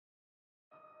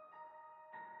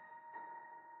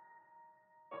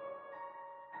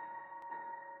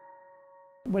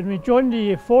When we joined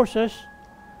the forces,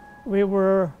 we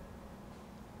were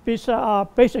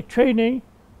basic training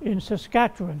in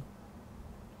Saskatchewan.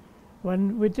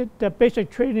 When we did the basic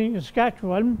training in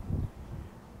Saskatchewan,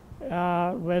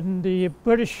 when the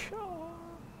British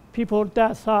people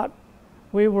that thought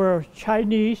we were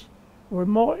Chinese were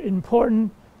more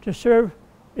important to serve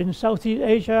in Southeast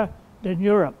Asia than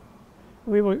Europe,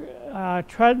 we were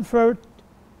transferred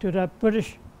to the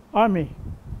British Army.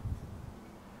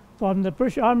 From the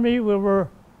British Army, we were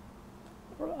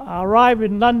arrived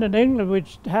in London, England,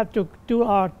 which had to do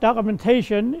our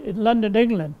documentation in London,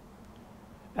 England.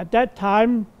 At that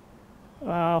time,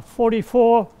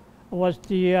 44 was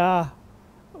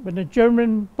when the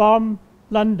German bombed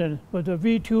London with the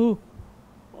W2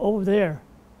 over there.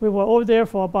 We were over there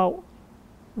for about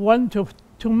 1 to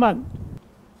 2 months.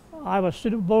 I was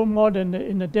suitable more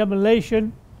in the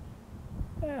demolition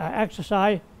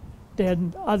exercise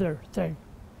than other things.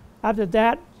 After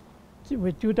that,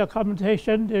 we do the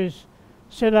documentation. They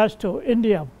sent us to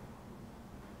India.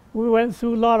 We went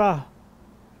through a lot of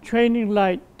training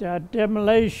like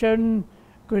demolition,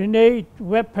 grenade,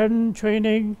 weapon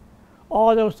training,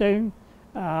 all those things,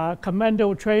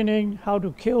 commando training, how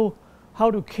to kill,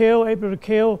 able to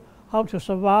kill, how to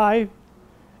survive.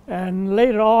 And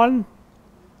later on,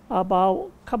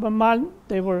 about a couple of months,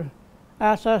 they were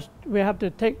asked us, we have to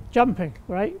take jumping,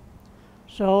 right?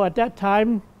 So at that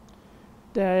time,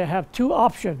 they have 2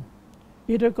 options.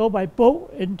 Either go by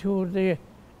boat into the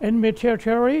enemy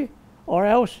territory or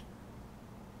else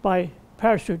by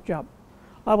parachute jump.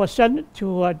 I was sent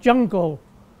to a jungle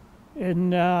in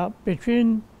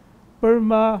between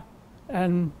Burma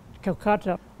and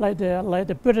Calcutta. Like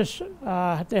the British,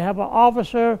 they have an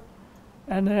officer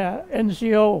and an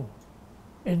NCO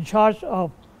in charge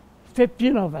of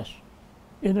 15 of us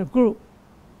in a group.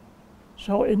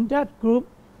 So in that group,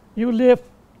 you live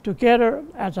together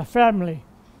as a family.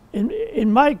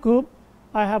 In my group,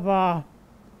 I have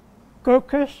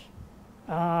Gurkhas.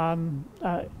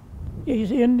 The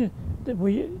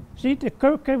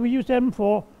Gurkha, we use them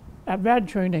for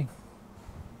advanced training.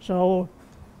 So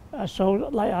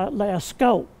like a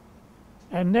scout.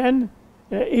 And then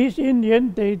the East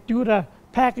Indian, they do the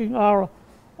packing our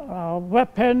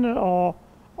weapon or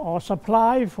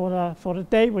supply for the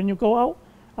day. When you go out,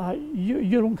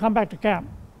 you don't come back to camp.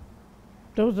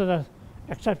 Those are the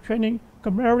except training.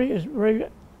 Camaraderie is very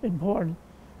important.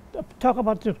 Talk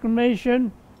about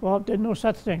discrimination, well, there's no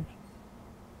such thing.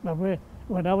 But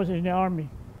when I was in the Army,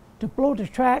 to blow the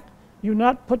track, you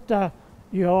not put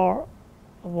your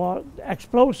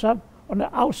explosive on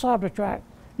the outside of the track.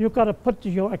 You got to put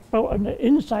your explosive on the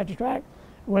inside the track.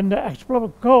 When the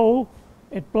explosive go,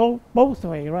 it blows both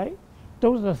ways, right?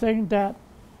 Those are the things that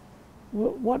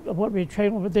what we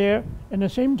train over there. At the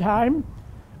same time,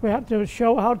 we have to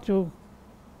show how to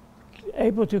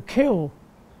able to kill.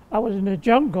 I was in the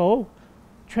jungle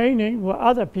training with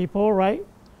other people, right?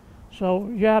 So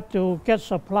you have to get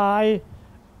supply,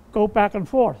 go back and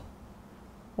forth.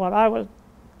 Well, I was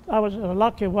a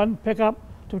lucky one, pick up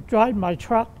to drive my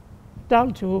truck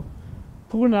down to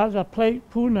Pune, the place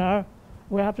Pune.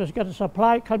 We have to get a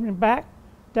supply coming back.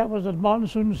 That was the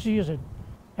monsoon season,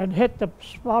 and hit the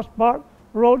spot,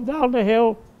 rode down the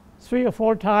hill 3 or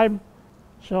 4 times.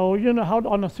 So you know how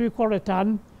on a 3/4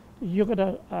 ton, you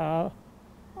have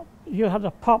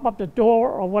to pop up the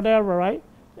door or whatever, right?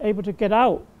 Able to get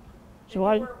out. So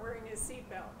you weren't wearing a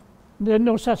seatbelt. There's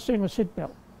no such thing as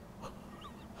seatbelt.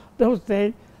 Those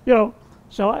days, you know.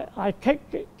 So I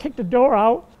kicked the door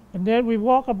out, and then we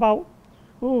walk about,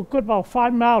 good about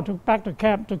 5 miles back to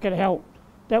camp to get help.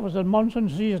 That was the monsoon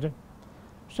season.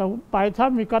 So by the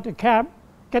time we got to camp,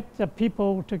 get the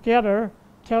people together,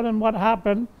 tell them what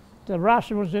happened. The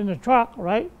ration was in the truck,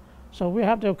 right? So we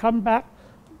have to come back.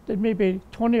 There may be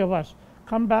 20 of us.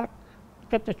 Come back,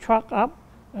 get the truck up,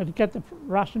 and get the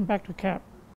ration back to camp.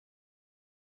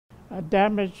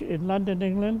 Damage in London,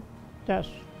 England, that's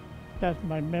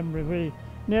my memory, really.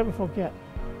 Never forget.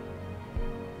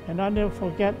 And I never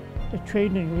forget the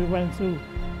training we went through.